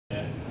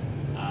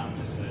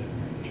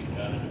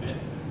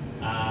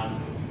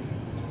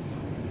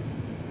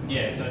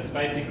Yeah, so it's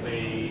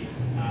basically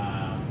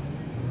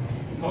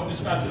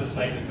describes as a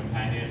sacred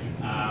companion.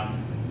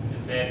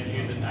 It's there to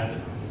use it as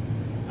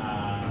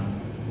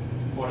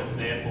what it's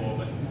there for,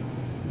 but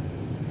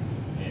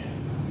yeah.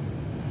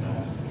 So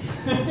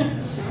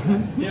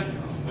yep,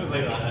 let's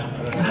leave it like that.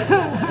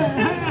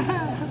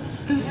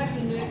 You have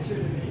to nurture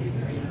it.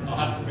 I'll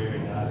have to be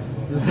regarded.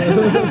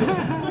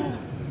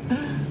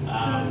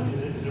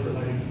 Is it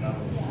related to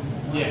balance?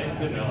 Yeah, it's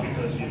good balance.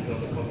 Because you've got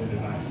the cognitive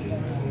vaccine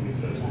when we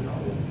first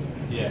enrolled.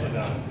 Yeah. It's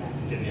about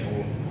getting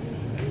more.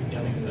 Yeah,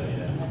 I think so,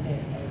 yeah.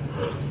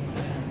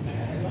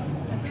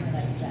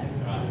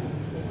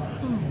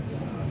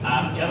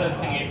 Right. The other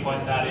thing he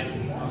points out is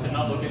to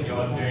not look at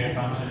your inferior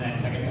function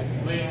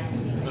antagonistically.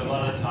 So a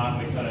lot of the time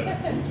we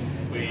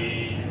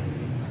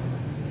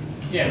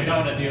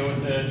don't want to deal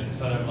with it. It's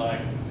sort of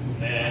like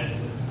there,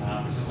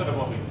 which is sort of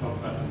what we talked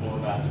about before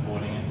about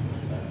avoiding it.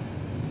 So,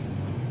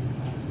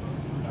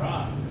 all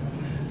right.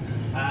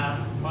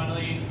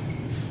 Finally.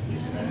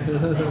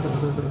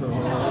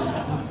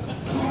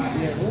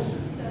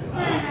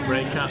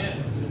 Break up.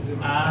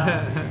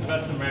 I've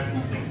got some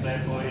reference things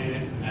there for you,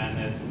 and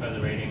there's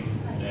further reading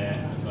there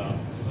as well.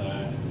 So,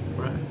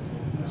 Right.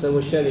 So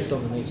we'll share this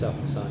on the meetup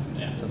site.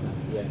 Yeah.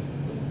 Yeah.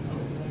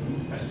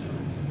 questions?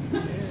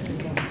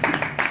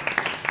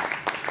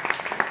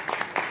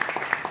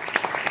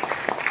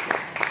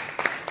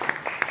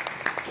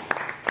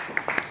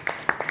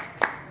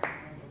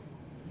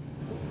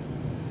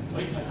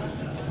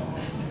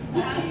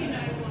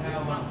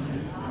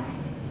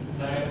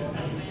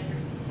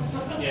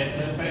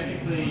 So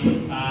basically,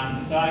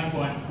 starting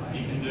point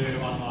you can do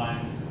online.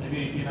 Do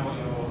you know what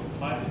your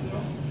type is at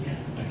all? Yes.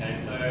 Okay,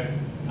 so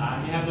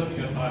you have a look at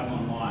your type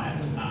online.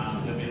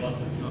 There'll be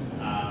lots of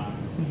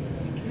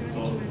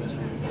sources that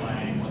will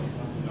explain what's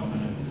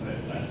dominant, third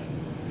class,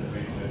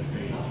 severe,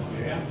 tertiary,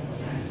 inferior.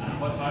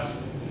 What type?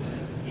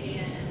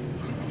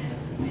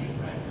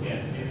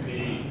 Yes, it's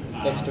the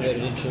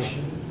Extroverted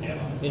intuition,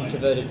 yeah.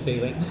 introverted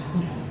feeling,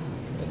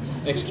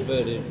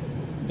 extroverted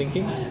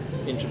thinking,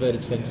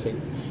 introverted sensing.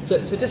 So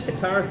just to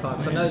clarify,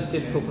 because I know it's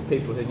difficult for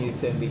people who are new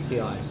to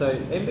MBTI. So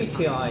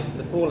MBTI,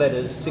 the 4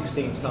 letters,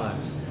 16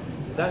 types,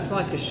 that's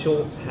like a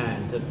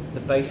shorthand, the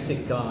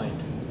basic guide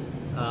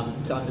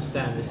to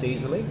understand this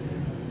easily.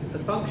 The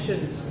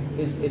functions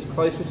is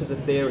closer to the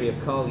theory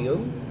of Carl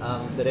Jung,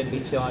 that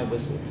MBTI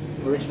was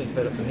originally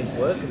developed from his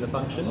work in the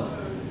functions.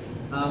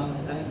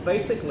 And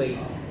basically,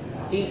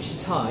 each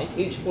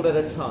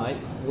 4-letter type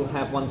will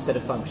have one set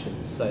of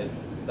functions. So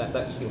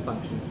that's your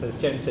functions. So as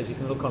Jen says, you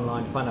can look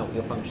online, find out what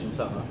your functions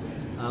are.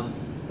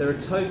 There are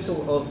a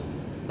total of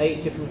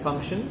 8 different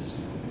functions,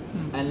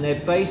 and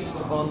they're based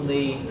on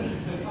the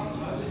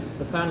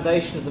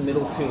foundation of the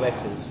middle 2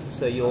 letters.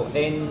 So your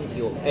N,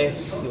 your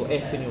S, your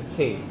F, and your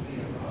T.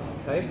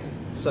 Okay.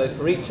 So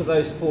for each of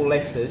those 4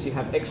 letters, you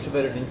have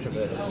extroverted and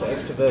introverted. So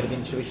extroverted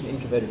intuition,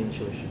 introverted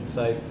intuition.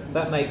 So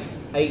that makes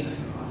 8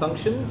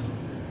 functions,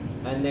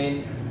 and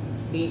then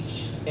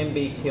each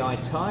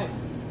MBTI type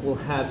will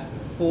have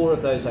 4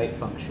 of those 8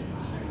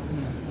 functions.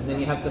 And then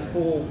you have the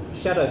 4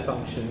 shadow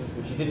functions,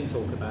 which you didn't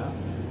talk about,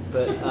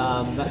 but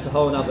that's a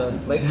whole other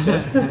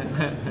lecture.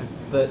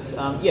 But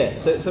yeah,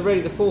 so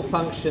really the 4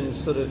 functions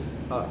sort of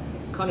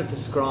kind of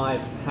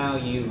describe how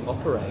you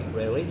operate,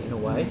 really, in a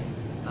way.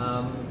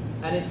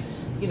 And it's,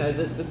 you know,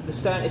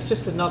 it's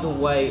just another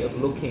way of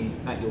looking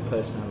at your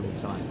personality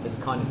type. It's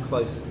kind of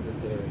closer to the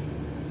theory.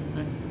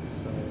 Okay.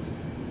 So,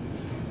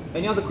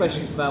 any other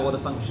questions about what a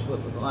function,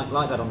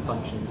 like that on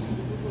functions?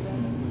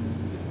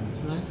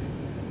 No?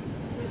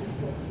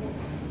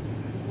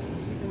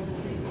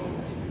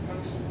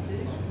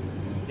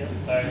 Yep,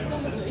 so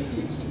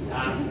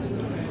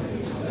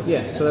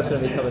Yeah, so that's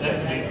going to be covered that's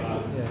the there. next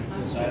part.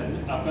 Yeah. So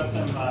I've got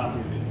some,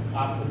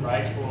 after the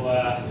break,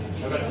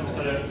 I've got some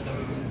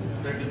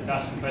group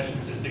discussion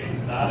questions just to get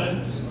started.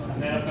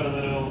 And then I've got a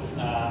little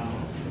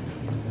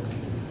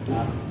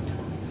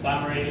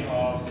summary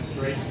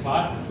for each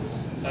type.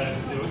 So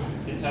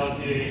it tells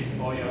you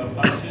all your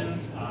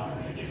functions,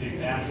 it gives you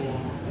example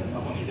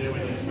of what you do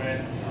when you're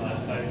stressed, and all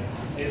that. So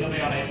these will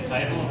be on each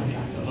table, and you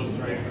can sort of look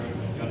through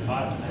your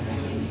type.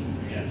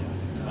 And yeah,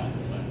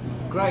 so.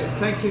 Great,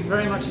 thank you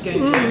very much again,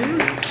 Jim.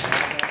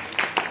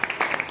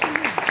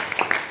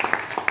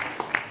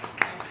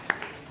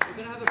 We're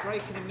going to have a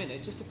break in a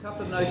minute, just a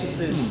couple of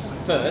notices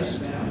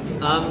first.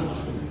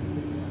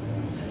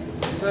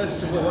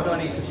 First of all, what do I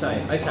need to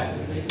say? Okay,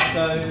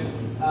 so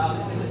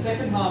in the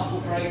second half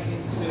we'll break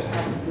into a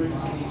couple of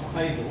groups in these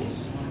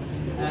tables,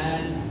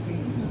 and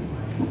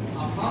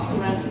I'll pass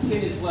around the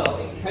tin as well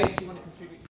in case you want to